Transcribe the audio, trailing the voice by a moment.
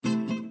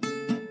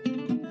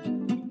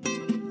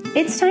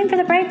It's time for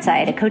The Bright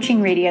Side, a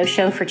coaching radio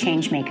show for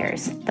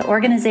changemakers, the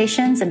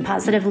organizations and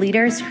positive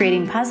leaders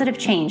creating positive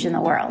change in the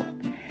world.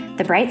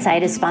 The Bright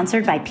Side is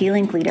sponsored by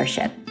P-Link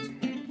Leadership.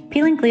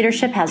 P-Link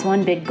Leadership has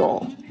one big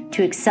goal: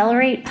 to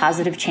accelerate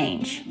positive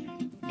change.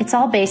 It's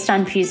all based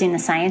on fusing the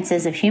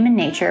sciences of human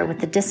nature with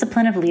the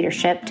discipline of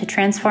leadership to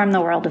transform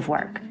the world of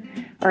work,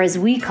 or as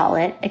we call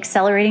it,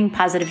 accelerating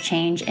positive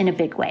change in a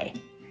big way.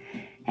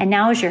 And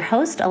now as your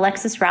host,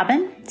 Alexis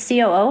Robin,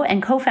 COO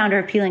and co-founder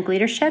of P-Link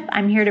Leadership,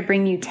 I'm here to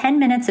bring you 10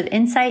 minutes of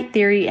insight,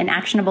 theory, and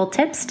actionable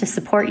tips to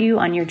support you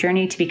on your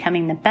journey to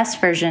becoming the best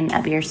version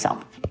of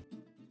yourself.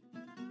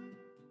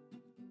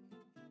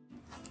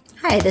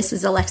 Hi, this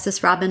is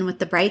Alexis Robin with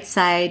The Bright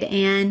Side,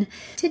 and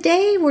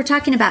today we're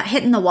talking about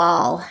hitting the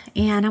wall,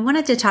 and I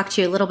wanted to talk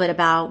to you a little bit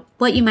about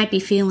what you might be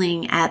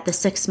feeling at the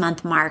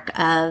 6-month mark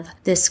of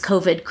this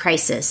COVID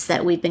crisis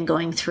that we've been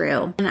going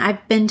through. And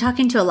I've been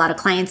talking to a lot of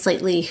clients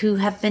lately who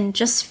have been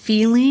just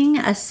feeling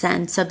a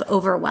sense of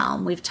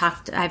overwhelm.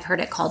 I've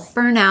heard it called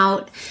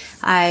burnout.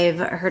 I've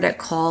heard it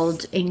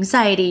called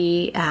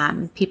anxiety.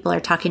 People are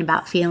talking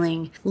about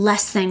feeling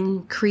less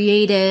than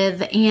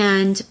creative,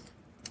 and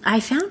I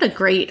found a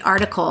great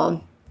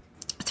article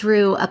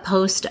through a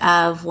post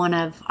of one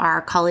of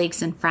our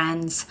colleagues and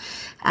friends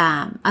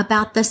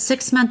about the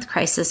 6-month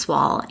crisis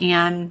wall.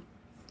 And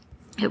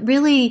it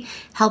really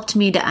helped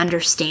me to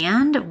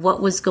understand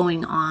what was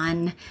going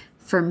on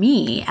for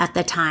me at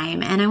the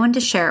time. And I wanted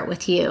to share it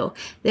with you.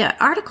 The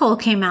article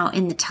came out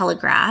in the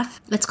Telegraph.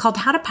 It's called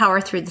How to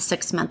Power Through the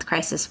 6-Month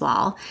Crisis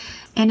Wall.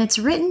 And it's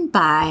written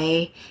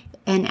by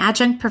an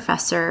adjunct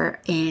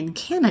professor in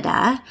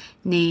Canada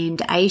named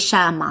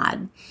Aisha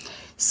Ahmad.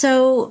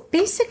 So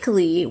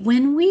basically,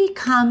 when we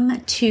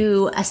come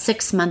to a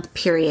 6-month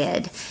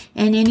period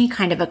in any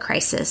kind of a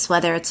crisis,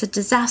 whether it's a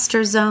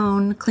disaster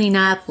zone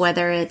cleanup,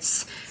 whether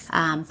it's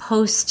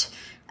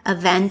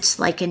post-event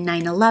like in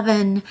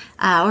 9/11,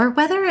 or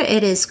whether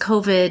it is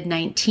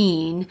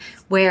COVID-19,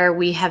 where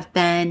we have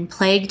been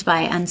plagued by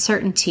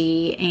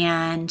uncertainty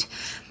and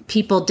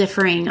people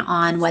differing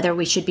on whether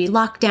we should be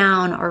locked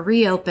down or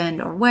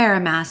reopened or wear a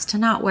mask to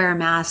not wear a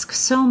mask,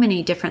 so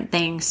many different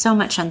things, so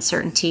much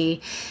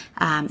uncertainty,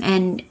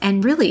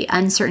 and really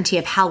uncertainty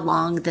of how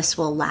long this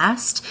will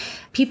last.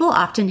 People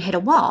often hit a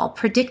wall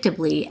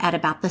predictably at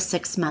about the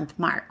 6-month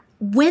mark.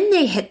 When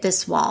they hit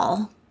this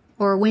wall,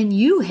 or when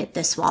you hit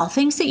this wall,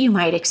 things that you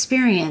might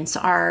experience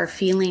are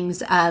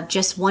feelings of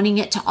just wanting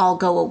it to all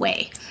go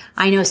away.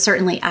 I know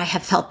certainly I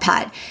have felt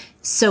that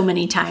so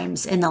many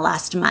times in the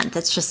last month.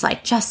 It's just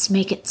like, just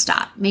make it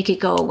stop, make it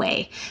go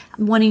away,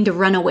 wanting to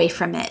run away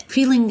from it,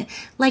 feeling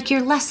like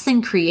you're less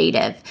than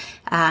creative.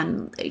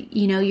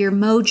 Your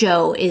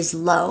mojo is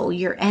low,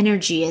 your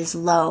energy is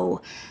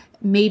low,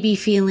 maybe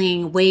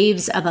feeling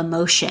waves of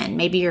emotion.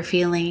 Maybe you're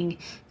feeling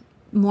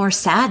more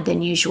sad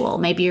than usual.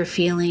 Maybe you're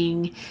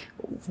feeling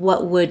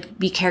what would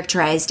be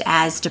characterized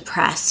as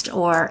depressed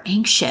or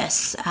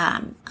anxious,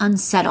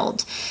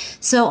 unsettled.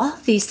 So all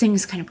of these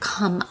things kind of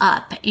come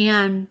up,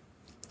 and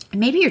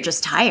maybe you're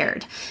just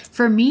tired.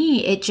 For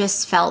me, it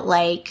just felt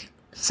like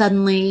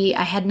suddenly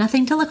I had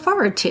nothing to look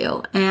forward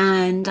to,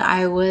 and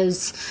I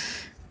was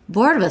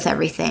bored with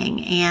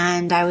everything,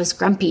 and I was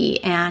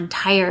grumpy and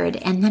tired.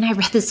 And then I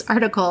read this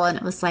article and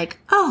it was like,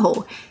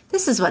 oh,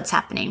 this is what's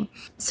happening.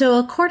 So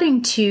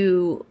according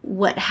to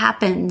what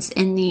happens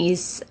in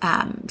these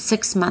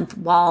 6-month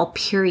wall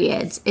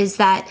periods is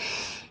that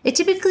it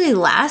typically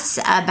lasts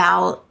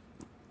about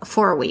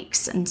 4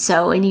 weeks. And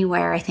so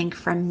anywhere, I think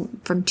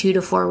from 2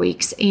 to 4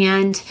 weeks.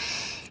 And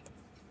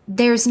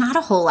there's not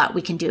a whole lot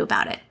we can do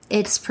about it.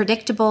 It's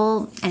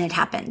predictable and it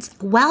happens.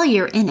 While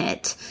you're in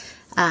it,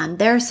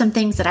 there are some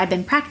things that I've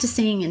been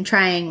practicing and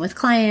trying with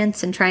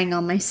clients and trying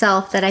on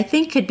myself that I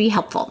think could be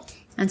helpful.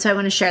 And so I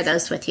want to share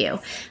those with you.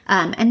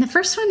 And the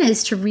first one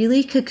is to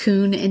really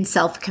cocoon in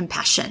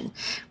self-compassion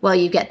while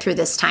you get through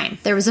this time.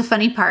 There was a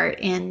funny part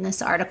in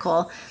this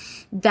article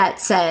that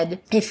said,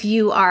 if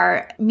you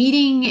are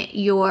meeting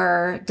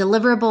your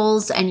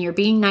deliverables and you're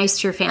being nice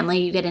to your family,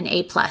 you get an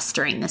A+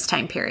 during this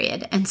time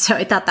period. And so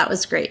I thought that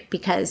was great,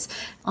 because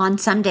on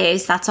some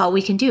days, that's all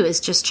we can do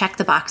is just check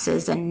the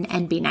boxes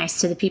and be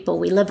nice to the people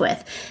we live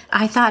with.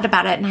 I thought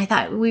about it and I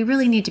thought we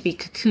really need to be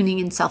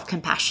cocooning in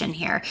self-compassion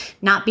here,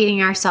 not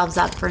beating ourselves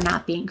up for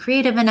not being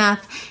creative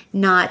enough,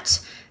 not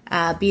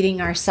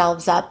beating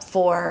ourselves up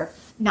for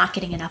not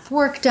getting enough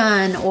work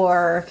done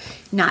or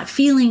not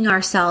feeling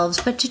ourselves,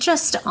 but to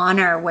just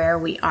honor where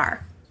we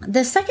are.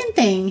 The second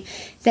thing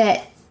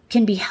that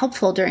can be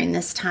helpful during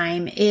this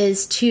time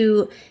is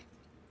to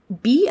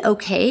be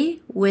okay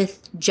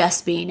with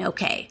just being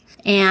okay.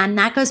 And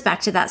that goes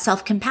back to that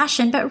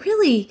self-compassion. But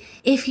really,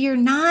 if you're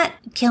not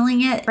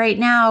killing it right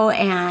now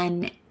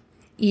and,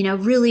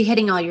 really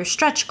hitting all your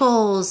stretch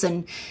goals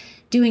and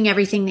doing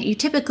everything that you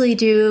typically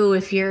do,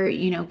 if you're,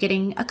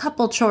 getting a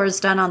couple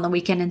chores done on the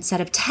weekend instead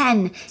of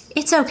 10,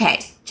 it's okay.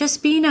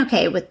 Just being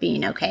okay with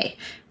being okay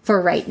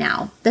for right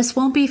now. This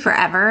won't be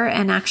forever.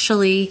 And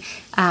actually,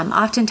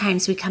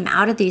 oftentimes we come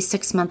out of these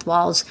 6-month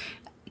walls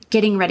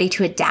getting ready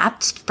to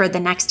adapt for the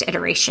next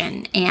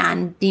iteration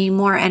and be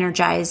more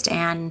energized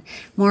and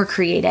more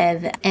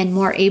creative and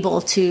more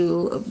able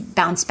to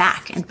bounce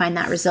back and find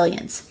that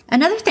resilience.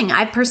 Another thing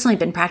I've personally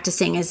been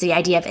practicing is the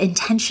idea of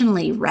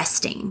intentionally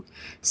resting.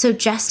 So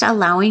just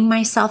allowing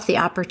myself the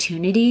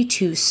opportunity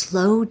to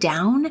slow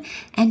down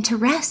and to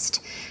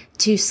rest,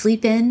 to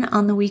sleep in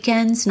on the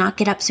weekends, not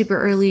get up super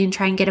early and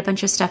try and get a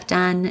bunch of stuff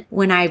done.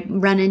 When I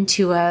run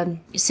into a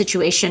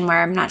situation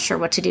where I'm not sure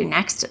what to do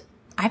next,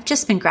 I've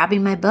just been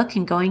grabbing my book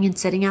and going and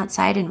sitting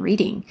outside and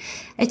reading.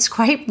 It's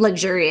quite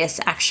luxurious,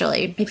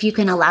 actually, if you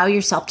can allow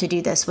yourself to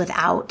do this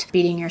without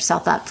beating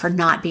yourself up for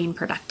not being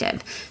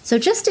productive. So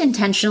just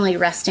intentionally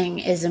resting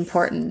is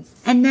important.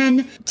 And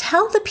then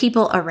tell the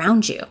people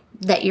around you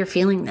that you're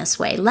feeling this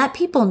way. Let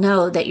people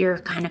know that you're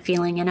kind of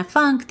feeling in a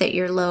funk, that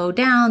you're low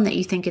down, that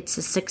you think it's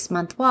a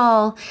 6-month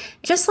wall.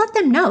 Just let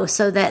them know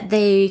so that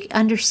they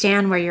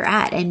understand where you're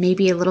at and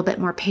maybe a little bit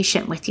more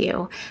patient with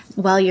you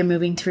while you're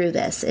moving through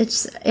this.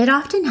 It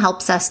often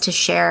helps us to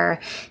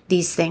share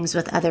these things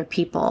with other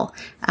people.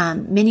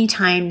 Many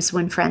times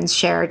when friends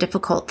share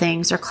difficult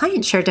things or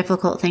clients share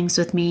difficult things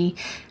with me,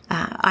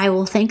 I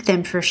will thank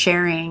them for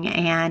sharing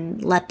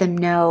and let them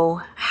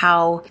know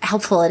how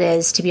helpful it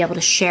is to be able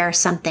to share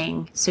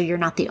something so you're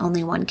not the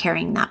only one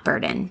carrying that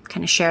burden,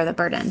 kind of share the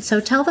burden. So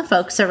tell the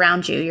folks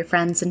around you, your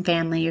friends and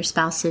family, your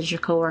spouses,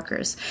 your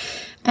coworkers.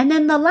 And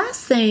then the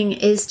last thing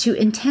is to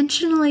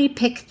intentionally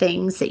pick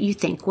things that you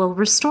think will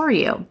restore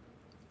you.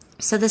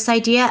 So this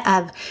idea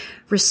of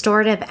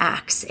restorative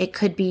acts, it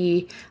could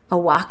be a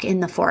walk in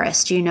the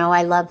forest. You know,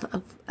 I love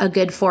a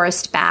good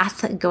forest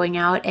bath, going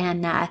out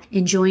and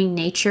enjoying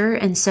nature.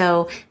 And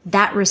so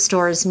that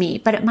restores me.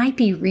 But it might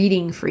be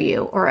reading for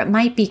you, or it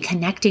might be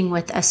connecting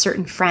with a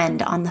certain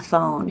friend on the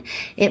phone.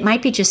 It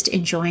might be just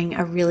enjoying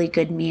a really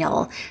good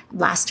meal.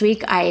 Last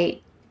week,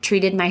 I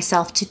treated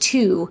myself to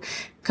 2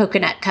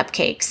 coconut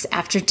cupcakes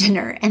after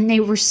dinner, and they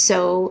were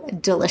so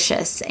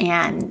delicious.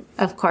 And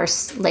of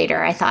course,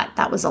 later I thought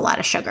that was a lot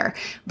of sugar,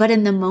 but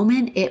in the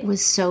moment it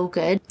was so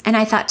good. And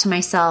I thought to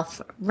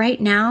myself, right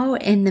now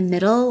in the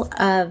middle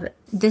of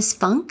this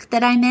funk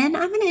that I'm in,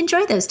 I'm going to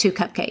enjoy those 2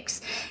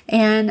 cupcakes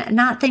and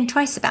not think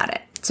twice about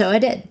it. So I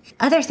did.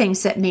 Other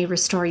things that may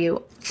restore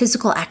you: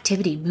 physical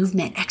activity,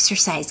 movement,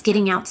 exercise,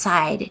 getting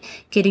outside,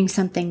 getting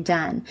something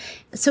done.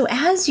 So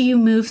as you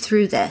move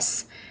through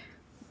this,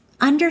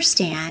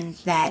 understand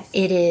that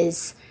it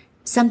is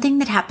something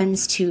that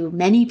happens to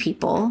many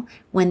people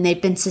when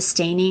they've been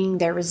sustaining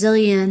their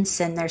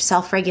resilience and their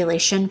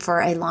self-regulation for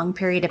a long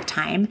period of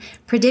time.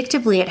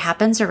 Predictably, it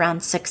happens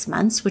around 6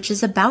 months, which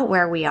is about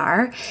where we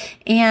are.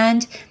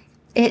 And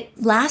it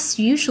lasts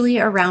usually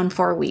around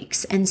 4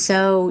 weeks. And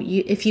so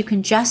if you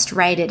can just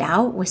write it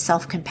out with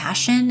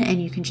self-compassion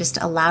and you can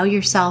just allow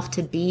yourself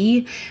to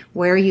be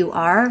where you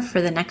are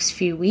for the next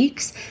few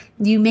weeks,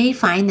 you may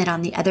find that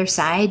on the other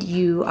side,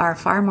 you are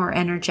far more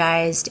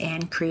energized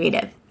and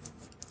creative.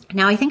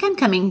 Now, I think I'm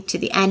coming to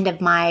the end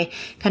of my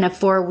kind of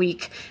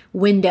 4-week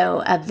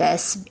window of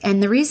this.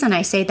 And the reason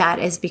I say that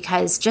is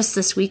because just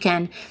this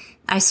weekend,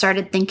 I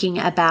started thinking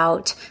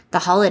about the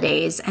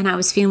holidays, and I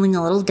was feeling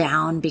a little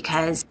down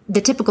because the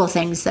typical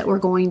things that we're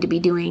going to be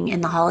doing in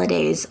the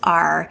holidays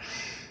are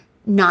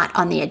not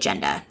on the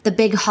agenda. The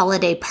big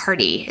holiday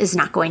party is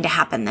not going to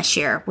happen this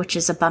year, which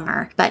is a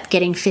bummer. But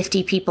getting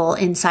 50 people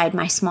inside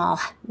my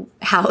small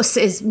house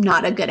is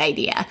not a good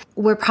idea.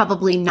 We're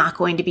probably not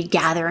going to be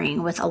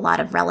gathering with a lot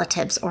of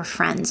relatives or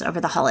friends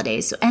over the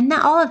holidays. And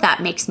all of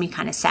that makes me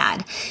kind of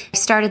sad. I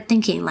started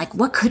thinking, like,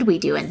 what could we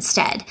do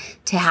instead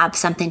to have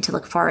something to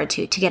look forward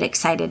to get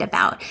excited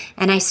about?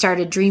 And I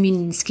started dreaming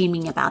and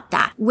scheming about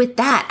that. With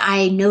that,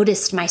 I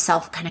noticed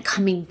myself kind of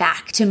coming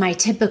back to my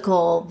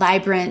typical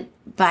vibrant,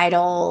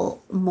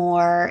 vital,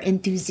 more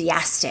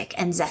enthusiastic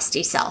and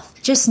zesty self.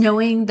 Just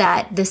knowing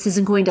that this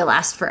isn't going to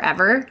last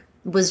forever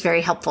was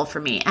very helpful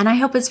for me. And I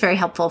hope it's very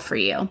helpful for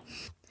you.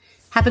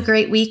 Have a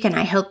great week. And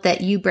I hope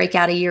that you break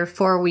out of your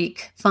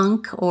 4-week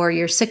funk or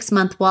your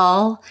 6-month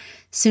wall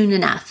soon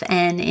enough.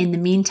 And in the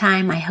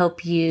meantime, I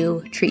hope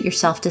you treat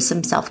yourself to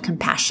some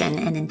self-compassion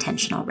and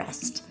intentional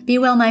rest. Be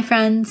well, my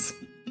friends.